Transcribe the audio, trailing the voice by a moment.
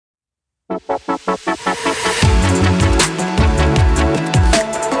Hello,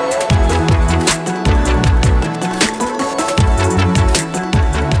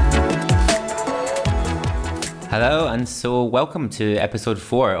 and so welcome to episode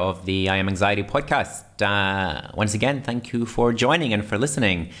 4 of the I Am Anxiety podcast. Once again, thank you for joining and for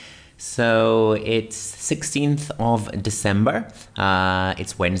listening. So it's 16th of December.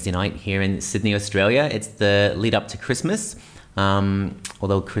 It's Wednesday night here in Sydney, Australia. It's the lead up to Christmas.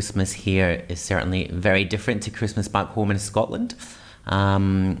 Although Christmas here is certainly very different to Christmas back home in Scotland.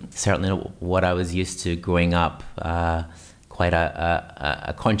 Certainly not what I was used to growing up. Quite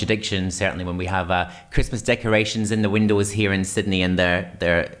a contradiction, certainly, when we have Christmas decorations in the windows here in Sydney and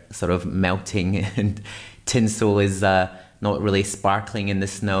they're sort of melting and tinsel is not really sparkling in the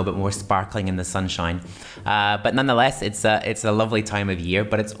snow but more sparkling in the sunshine. But nonetheless, it's a lovely time of year,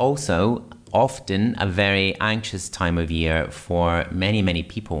 but it's also often a very anxious time of year for many, many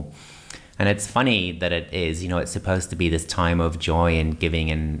people. And it's funny that it is, it's supposed to be this time of joy and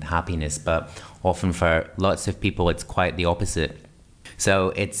giving and happiness, but often for lots of people, it's quite the opposite.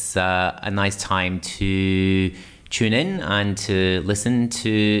 So it's a nice time to tune in and to listen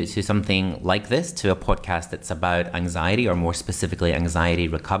to something like this, to a podcast that's about anxiety, or more specifically, anxiety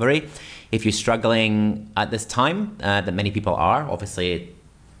recovery. If you're struggling at this time, that many people are, obviously,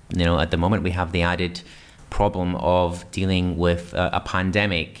 at the moment we have the added problem of dealing with a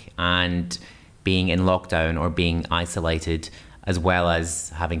pandemic and being in lockdown or being isolated, as well as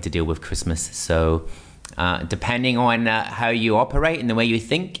having to deal with Christmas. So depending on how you operate and the way you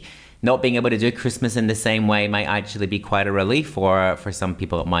think, not being able to do Christmas in the same way might actually be quite a relief, or for some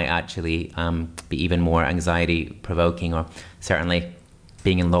people it might actually be even more anxiety provoking, or certainly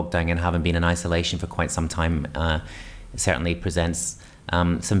being in lockdown and having been in isolation for quite some time certainly presents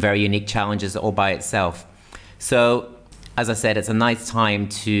some very unique challenges all by itself. So, as I said, it's a nice time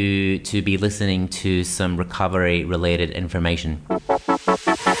to be listening to some recovery-related information.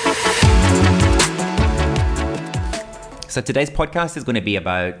 So today's podcast is going to be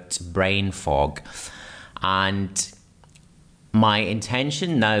about brain fog. And my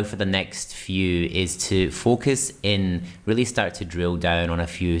intention now for the next few is to focus in, really start to drill down on a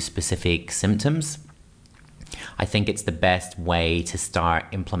few specific symptoms. I think it's the best way to start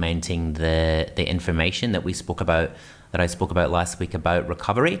implementing the information that I spoke about last week about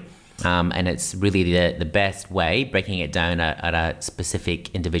recovery. And it's really the best way, breaking it down at a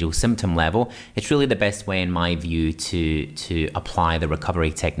specific individual symptom level. It's really the best way, in my view, to apply the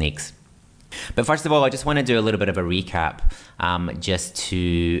recovery techniques. But first of all, I just want to do a little bit of a recap, just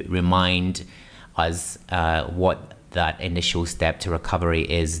to remind us what that initial step to recovery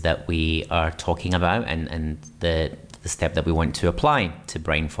is that we are talking about, and the step that we want to apply to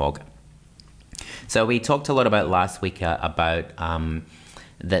brain fog. So we talked a lot about last week about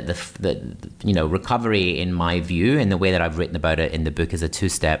the recovery, in my view, and the way that I've written about it in the book, is a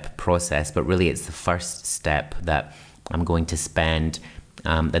 2-step process, but really it's the first step that I'm going to spend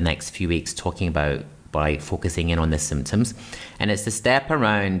the next few weeks talking about by focusing in on the symptoms. And it's the step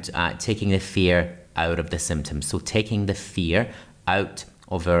around taking the fear out of the symptoms. So taking the fear out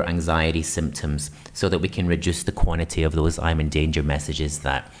of our anxiety symptoms so that we can reduce the quantity of those I'm in danger messages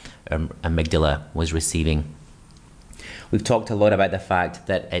that amygdala was receiving. We've talked a lot about the fact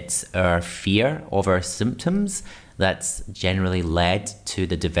that it's our fear of our symptoms that's generally led to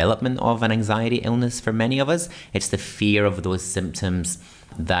the development of an anxiety illness for many of us. It's the fear of those symptoms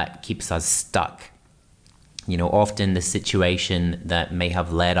that keeps us stuck. Often the situation that may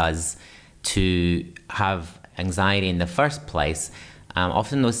have led us to have anxiety in the first place,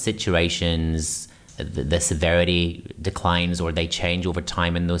 often those situations, the severity declines, or they change over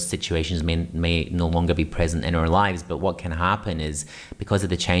time, and those situations may no longer be present in our lives. But what can happen is, because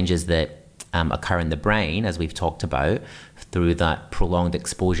of the changes that occur in the brain, as we've talked about, through that prolonged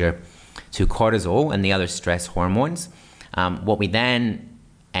exposure to cortisol and the other stress hormones, what we then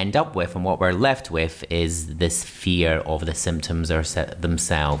end up with, and what we're left with, is this fear of the symptoms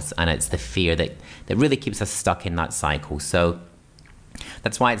themselves, and it's the fear that really keeps us stuck in that cycle. So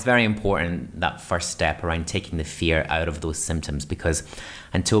that's why it's very important, that first step around taking the fear out of those symptoms, because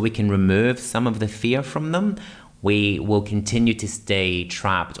until we can remove some of the fear from them, we will continue to stay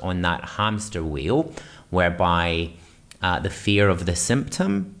trapped on that hamster wheel, whereby the fear of the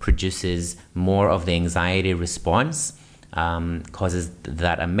symptom produces more of the anxiety response, causes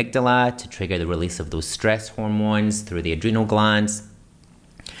that amygdala to trigger the release of those stress hormones through the adrenal glands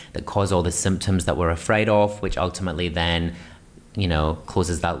that cause all the symptoms that we're afraid of, which ultimately then,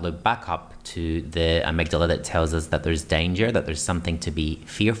 closes that loop back up to the amygdala that tells us that there's danger, that there's something to be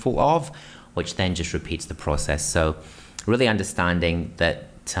fearful of, which then just repeats the process. So really understanding that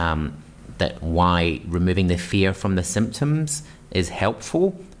that why removing the fear from the symptoms is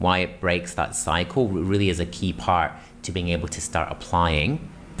helpful, why it breaks that cycle, really is a key part to being able to start applying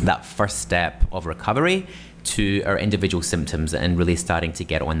that first step of recovery to our individual symptoms and really starting to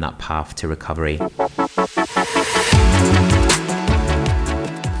get on that path to recovery.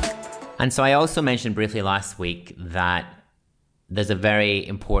 And so I also mentioned briefly last week that there's a very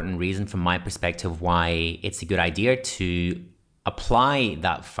important reason from my perspective why it's a good idea to apply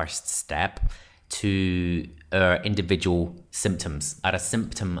that first step to our individual symptoms at a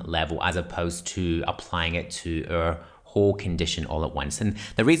symptom level, as opposed to applying it to our whole condition all at once. And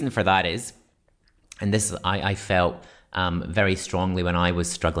the reason for that is, and this I felt very strongly when I was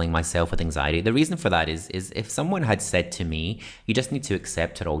struggling myself with anxiety. The reason for that is if someone had said to me, you just need to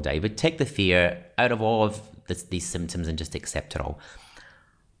accept it all, David, take the fear out of all of these symptoms and just accept it all,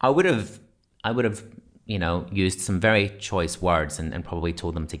 I would have used some very choice words and probably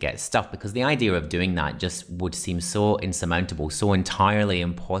told them to get stuff, because the idea of doing that just would seem so insurmountable, so entirely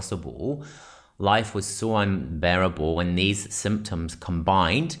impossible. Life was so unbearable, and these symptoms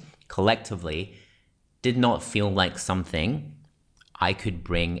combined collectively did not feel like something I could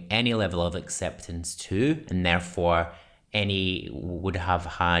bring any level of acceptance to, and therefore any would have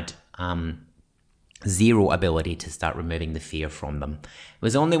had zero ability to start removing the fear from them. It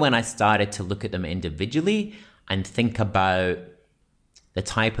was only when I started to look at them individually and think about the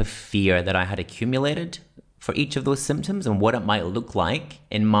type of fear that I had accumulated for each of those symptoms and what it might look like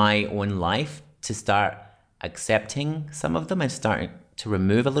in my own life to start accepting some of them and start to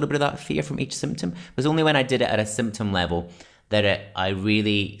remove a little bit of that fear from each symptom. It was only when I did it at a symptom level that I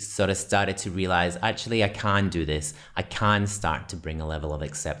really sort of started to realize, actually, I can do this. I can start to bring a level of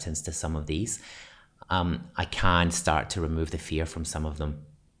acceptance to some of these. I can start to remove the fear from some of them.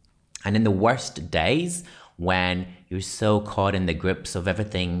 And in the worst days, when you're so caught in the grips of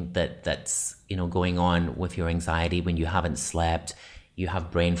everything that's going on with your anxiety, when you haven't slept, you have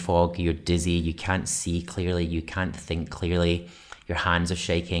brain fog, you're dizzy, you can't see clearly, you can't think clearly, your hands are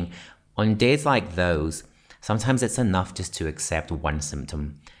shaking. On days like those, sometimes it's enough just to accept one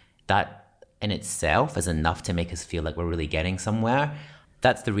symptom. That in itself is enough to make us feel like we're really getting somewhere.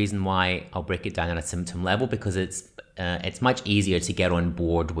 That's the reason why I'll break it down at a symptom level, because it's much easier to get on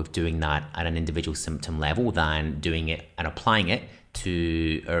board with doing that at an individual symptom level than doing it and applying it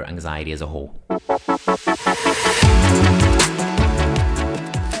to our anxiety as a whole.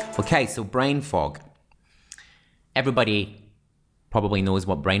 Okay, so brain fog. Everybody probably knows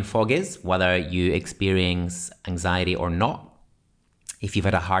what brain fog is, whether you experience anxiety or not. If you've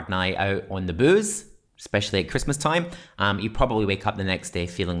had a hard night out on the booze, especially at Christmas time, you probably wake up the next day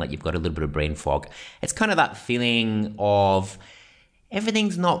feeling like you've got a little bit of brain fog. It's kind of that feeling of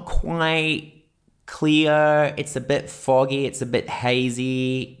everything's not quite clear, it's a bit foggy, it's a bit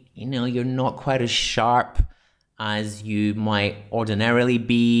hazy, you're not quite as sharp as you might ordinarily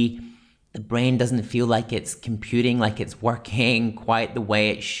be. The brain doesn't feel like it's computing, like it's working quite the way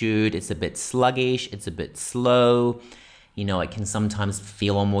it should. It's a bit sluggish, it's a bit slow. It can sometimes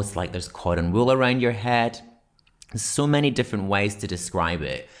feel almost like there's cotton wool around your head. There's so many different ways to describe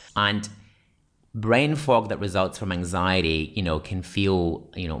it. And brain fog that results from anxiety, can feel,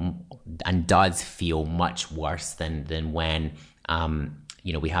 and does feel much worse than when,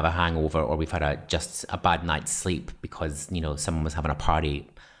 we have a hangover or we've had just a bad night's sleep because, someone was having a party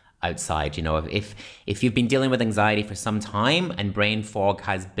outside. If you've been dealing with anxiety for some time and brain fog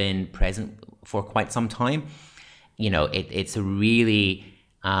has been present for quite some time, it's a really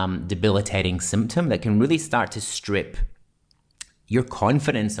debilitating symptom that can really start to strip your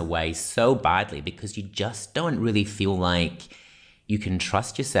confidence away so badly because you just don't really feel like you can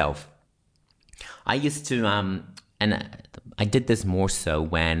trust yourself. I used to, and I did this more so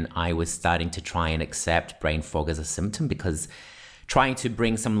when I was starting to try and accept brain fog as a symptom, because trying to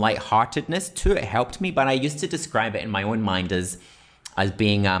bring some lightheartedness to it helped me, but I used to describe it in my own mind as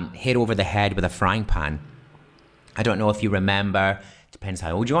being hit over the head with a frying pan. I don't know if you remember, depends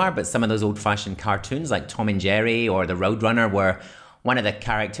how old you are, but some of those old-fashioned cartoons like Tom and Jerry or the Roadrunner, where one of the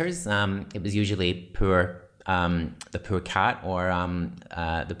characters, it was usually the poor cat or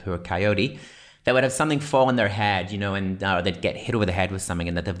the poor coyote, that would have something fall on their head, and they'd get hit over the head with something,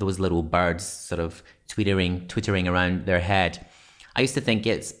 and they'd have those little birds sort of twittering around their head. I used to think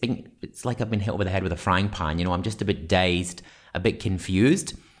it's like I've been hit over the head with a frying pan. I'm just a bit dazed, a bit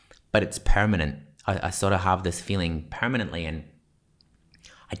confused, but it's permanent. I sort of have this feeling permanently, and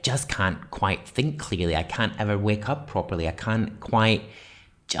I just can't quite think clearly. I can't ever wake up properly. I can't quite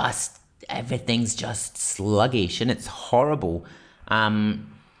everything's just sluggish, and it's horrible. And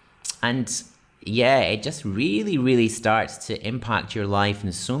Yeah, it just really, really starts to impact your life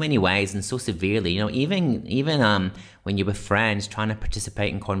in so many ways and so severely. Even when you're with friends trying to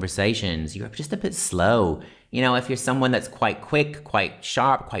participate in conversations, you're just a bit slow. If you're someone that's quite quick, quite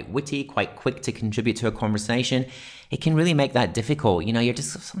sharp, quite witty, quite quick to contribute to a conversation, it can really make that difficult. You're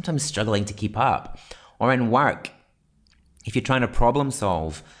just sometimes struggling to keep up. Or in work, if you're trying to problem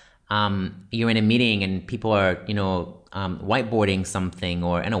solve, you're in a meeting and people are, whiteboarding something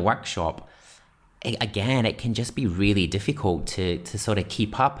or in a workshop. Again, it can just be really difficult to sort of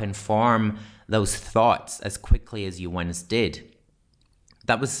keep up and form those thoughts as quickly as you once did.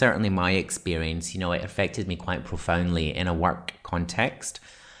 That was certainly my experience. It affected me quite profoundly in a work context.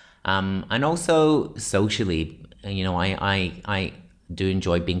 And also socially, I do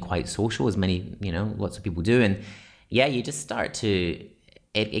enjoy being quite social, as many, lots of people do. And yeah, you just start to,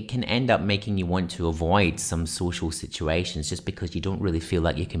 it can end up making you want to avoid some social situations just because you don't really feel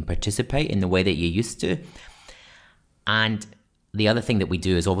like you can participate in the way that you used to. And the other thing that we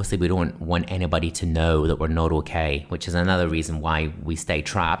do is obviously we don't want anybody to know that we're not okay, which is another reason why we stay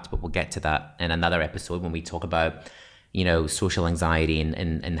trapped, but we'll get to that in another episode when we talk about, social anxiety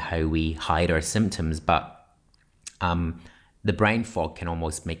and how we hide our symptoms. But the brain fog can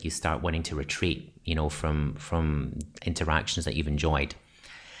almost make you start wanting to retreat, from interactions that you've enjoyed.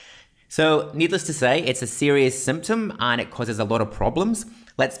 So needless to say, it's a serious symptom and it causes a lot of problems.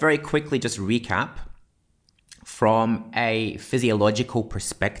 Let's very quickly just recap from a physiological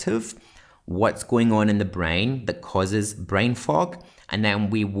perspective, what's going on in the brain that causes brain fog. And then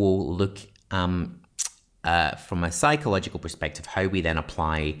we will look from a psychological perspective, how we then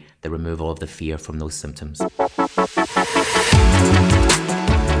apply the removal of the fear from those symptoms.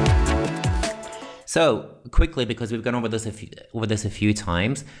 So quickly, because we've gone over this a few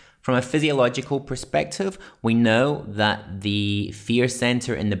times, from a physiological perspective, we know that the fear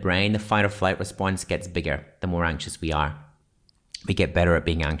center in the brain, the fight or flight response, gets bigger the more anxious we are. We get better at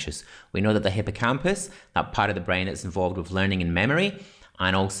being anxious. We know that the hippocampus, that part of the brain that's involved with learning and memory,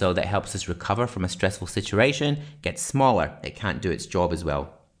 and also that helps us recover from a stressful situation, gets smaller. It can't do its job as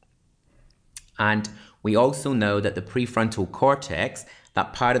well. And we also know that the prefrontal cortex,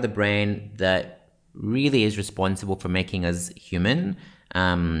 that part of the brain that really is responsible for making us human,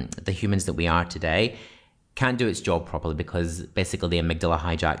 the humans that we are today, can't do its job properly because basically the amygdala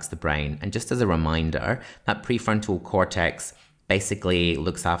hijacks the brain. And just as a reminder, that prefrontal cortex basically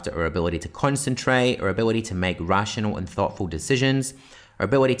looks after our ability to concentrate, our ability to make rational and thoughtful decisions, our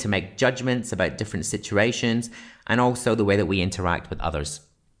ability to make judgments about different situations, and also the way that we interact with others.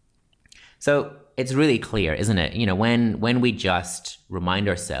 So it's really clear, isn't it? When we just remind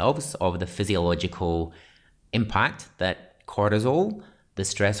ourselves of the physiological impact that cortisol, the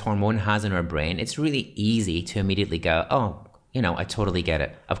stress hormone, has in our brain, it's really easy to immediately go, oh, I totally get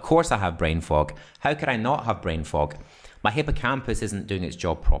it. Of course I have brain fog. How could I not have brain fog? My hippocampus isn't doing its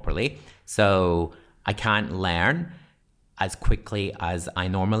job properly, so I can't learn as quickly as I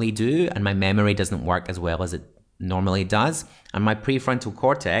normally do, and my memory doesn't work as well as it normally does. And my prefrontal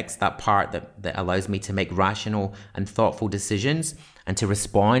cortex, that part that allows me to make rational and thoughtful decisions and to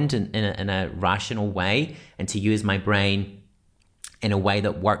respond in a rational way and to use my brain in a way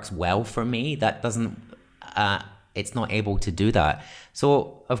that works well for me, that doesn't, it's not able to do that.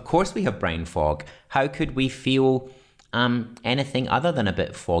 So of course we have brain fog. How could we feel anything other than a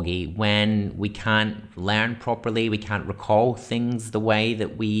bit foggy when we can't learn properly, we can't recall things the way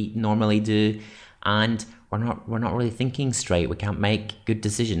that we normally do, and we're not really thinking straight, we can't make good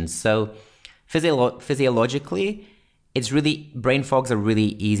decisions. So physiologically, brain fog's a really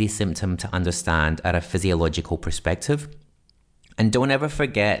easy symptom to understand at a physiological perspective. And don't ever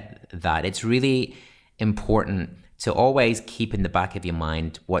forget that it's really important to always keep in the back of your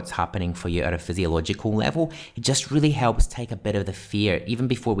mind what's happening for you at a physiological level. It just really helps take a bit of the fear, even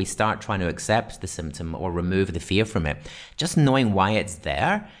before we start trying to accept the symptom or remove the fear from it. Just knowing why it's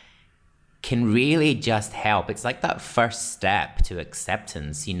there can really just help. It's like that first step to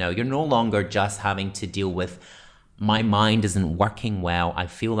acceptance. You're no longer just having to deal with, my mind isn't working well, I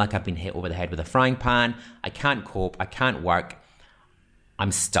feel like I've been hit over the head with a frying pan, I can't cope, I can't work,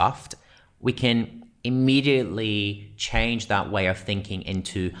 I'm stuffed. We can immediately change that way of thinking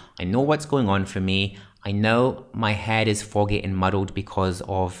into, I know what's going on for me. I know my head is foggy and muddled because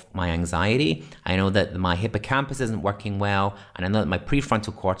of my anxiety. I know that my hippocampus isn't working well, and I know that my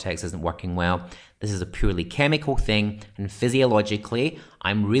prefrontal cortex isn't working well. This is a purely chemical thing, and physiologically,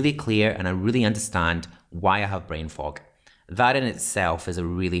 I'm really clear and I really understand why I have brain fog. That in itself is a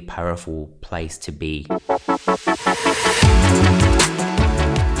really powerful place to be.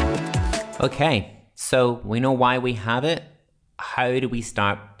 Okay, so we know why we have it. how do we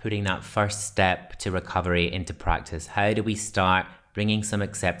start putting that first step to recovery into practice? How do we start bringing some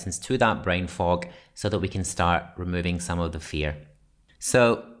acceptance to that brain fog so that we can start removing some of the fear?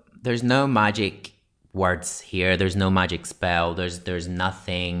 So there's no magic words here. There's no magic spell. There's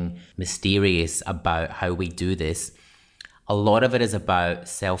nothing mysterious about how we do this. A lot of it is about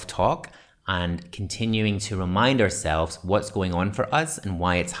self-talk and continuing to remind ourselves what's going on for us and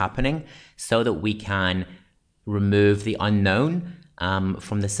why it's happening so that we can remove the unknown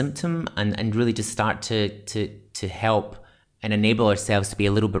from the symptom and really just start to help and enable ourselves to be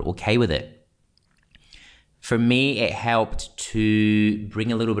a little bit okay with it. For me, it helped to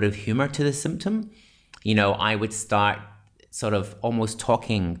bring a little bit of humor to the symptom. I would start sort of almost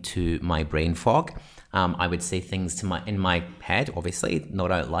talking to my brain fog. I would say things in my head, obviously,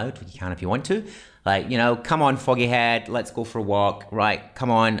 not out loud. You can if you want to. Like, come on, foggy head, let's go for a walk. Right, come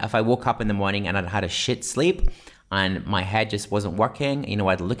on. If I woke up in the morning and I'd had a shit sleep and my head just wasn't working,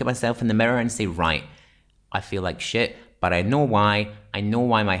 I'd look at myself in the mirror and say, right, I feel like shit, but I know why. I know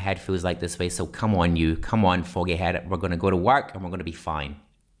why my head feels like this way. So come on, foggy head. We're going to go to work and we're going to be fine.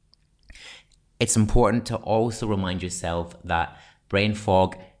 It's important to also remind yourself that brain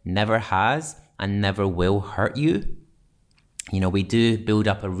fog never has and never will hurt you. We do build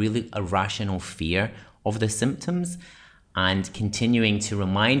up a really irrational fear of the symptoms, and continuing to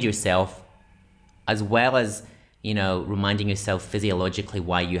remind yourself, as well as, reminding yourself physiologically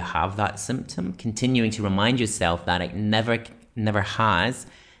why you have that symptom, continuing to remind yourself that it never has,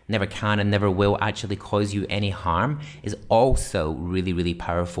 never can, and never will actually cause you any harm is also really, really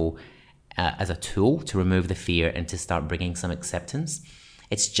powerful as a tool to remove the fear and to start bringing some acceptance.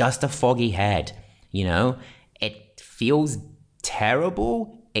 It's just a foggy head, It feels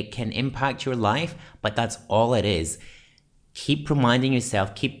terrible. It can impact your life, but that's all it is. Keep reminding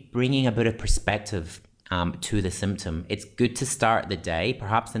yourself, keep bringing a bit of perspective to the symptom. It's good to start the day,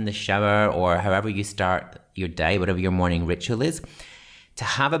 perhaps in the shower or however you start your day, whatever your morning ritual is, to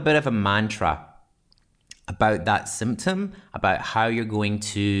have a bit of a mantra about that symptom, about how you're going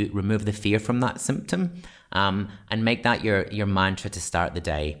to remove the fear from that symptom, and make that your mantra to start the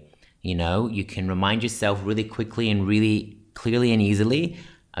day. You can remind yourself really quickly and really clearly and easily,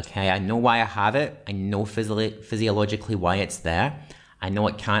 okay, I know why I have it. I know physiologically why it's there. I know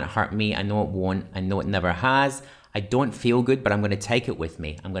it can't hurt me. I know it won't. I know it never has. I don't feel good, but I'm going to take it with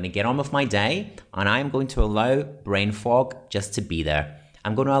me. I'm going to get on with my day, and I'm going to allow brain fog just to be there.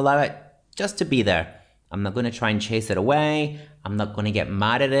 I'm going to allow it just to be there. I'm not going to try and chase it away. I'm not going to get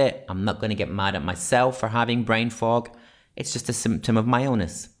mad at it. I'm not going to get mad at myself for having brain fog. It's just a symptom of my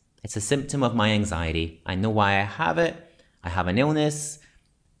illness. It's a symptom of my anxiety. I know why I have it. I have an illness.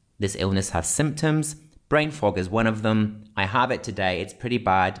 This illness has symptoms. Brain fog is one of them. I have it today. It's pretty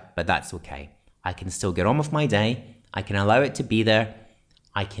bad, but that's okay. I can still get on with my day. I can allow it to be there.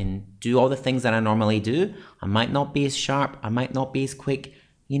 I can do all the things that I normally do. I might not be as sharp. I might not be as quick.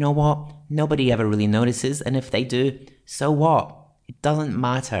 You know what? Nobody ever really notices. And if they do, so what? It doesn't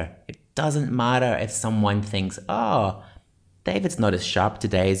matter. It doesn't matter if someone thinks, oh, David's not as sharp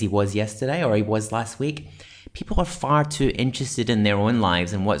today as he was yesterday or he was last week. People are far too interested in their own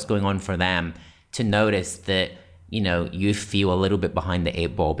lives and what's going on for them to notice that, you feel a little bit behind the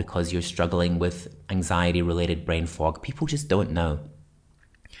eight ball because you're struggling with anxiety-related brain fog. People just don't know.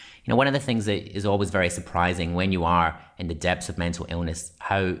 One of the things that is always very surprising when you are in the depths of mental illness,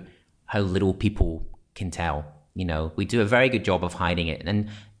 how little people can tell. We do a very good job of hiding it, and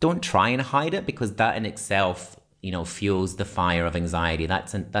don't try and hide it, because that in itself, fuels the fire of anxiety.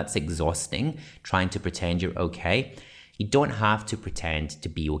 That's exhausting, trying to pretend you're okay. You don't have to pretend to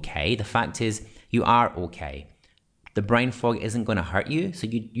be okay. The fact is, you are okay. The brain fog isn't going to hurt you, so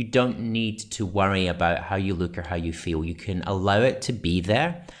you don't need to worry about how you look or how you feel. You can allow it to be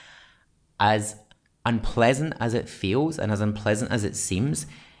there. As unpleasant as it feels and as unpleasant as it seems,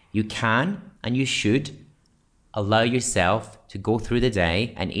 you can and you should allow yourself to go through the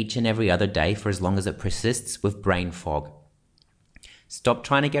day and each and every other day for as long as it persists with brain fog. Stop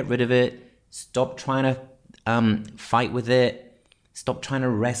trying to get rid of it. Stop trying to fight with it. Stop trying to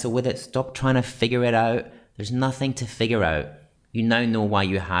wrestle with it. Stop trying to figure it out. There's nothing to figure out. You now know why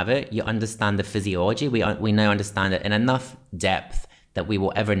you have it. You understand the physiology. We now understand it in enough depth that we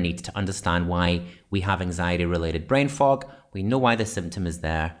will ever need to understand why we have anxiety-related brain fog. We know why the symptom is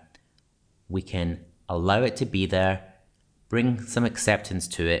there. We can allow it to be there, bring some acceptance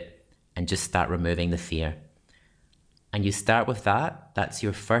to it, and just start removing the fear. And you start with that. That's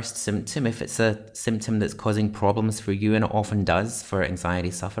your first symptom. If it's a symptom that's causing problems for you, and it often does for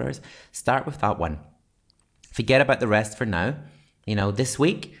anxiety sufferers, start with that one. Forget about the rest for now. This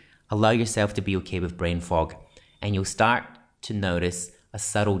week, allow yourself to be okay with brain fog, and you'll start to notice a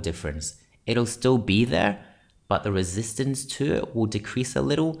subtle difference. It'll still be there, but the resistance to it will decrease a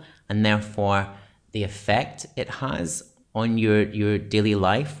little, and therefore the effect it has on your daily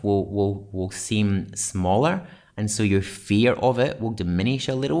life will seem smaller, and so your fear of it will diminish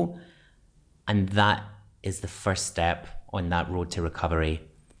a little. And that is the first step on that road to recovery.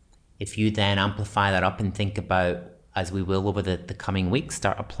 If you then amplify that up and think about, as we will over the coming weeks,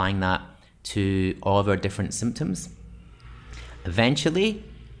 start applying that to all of our different symptoms, eventually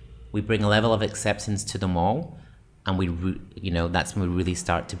we bring a level of acceptance to them all, and that's when we really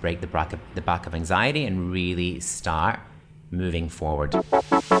start to break the back of anxiety and really start moving forward.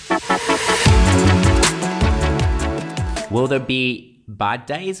 Will there be bad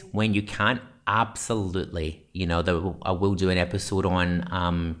days when you can't? Absolutely. I will do an episode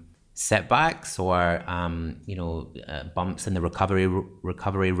on setbacks or bumps in the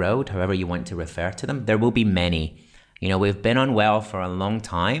recovery road, however you want to refer to them. There will be many. We've been unwell for a long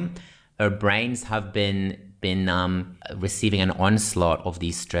time. Our brains have been receiving an onslaught of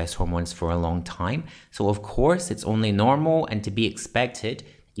these stress hormones for a long time. So of course it's only normal and to be expected.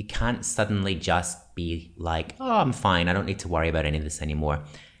 You can't suddenly just be like, oh, I'm fine, I don't need to worry about any of this anymore.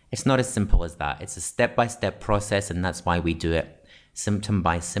 It's not as simple as that. It's a step-by-step process, and that's why we do it symptom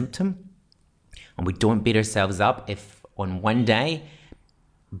by symptom. And we don't beat ourselves up if on one day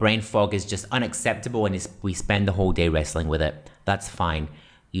brain fog is just unacceptable and we spend the whole day wrestling with it. That's fine.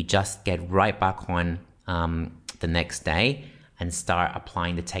 You just get right back on the next day and start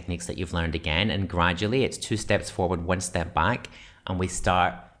applying the techniques that you've learned again. And gradually, it's 2 steps forward, 1 step back, and we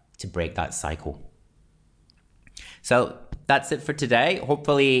start to break that cycle. So that's it for today.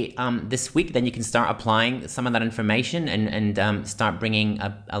 Hopefully this week, then you can start applying some of that information and start bringing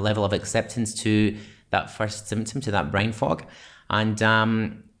a level of acceptance to that first symptom, to that brain fog. And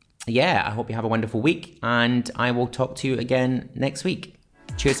I hope you have a wonderful week, and I will talk to you again next week.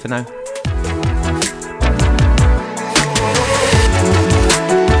 Cheers for now.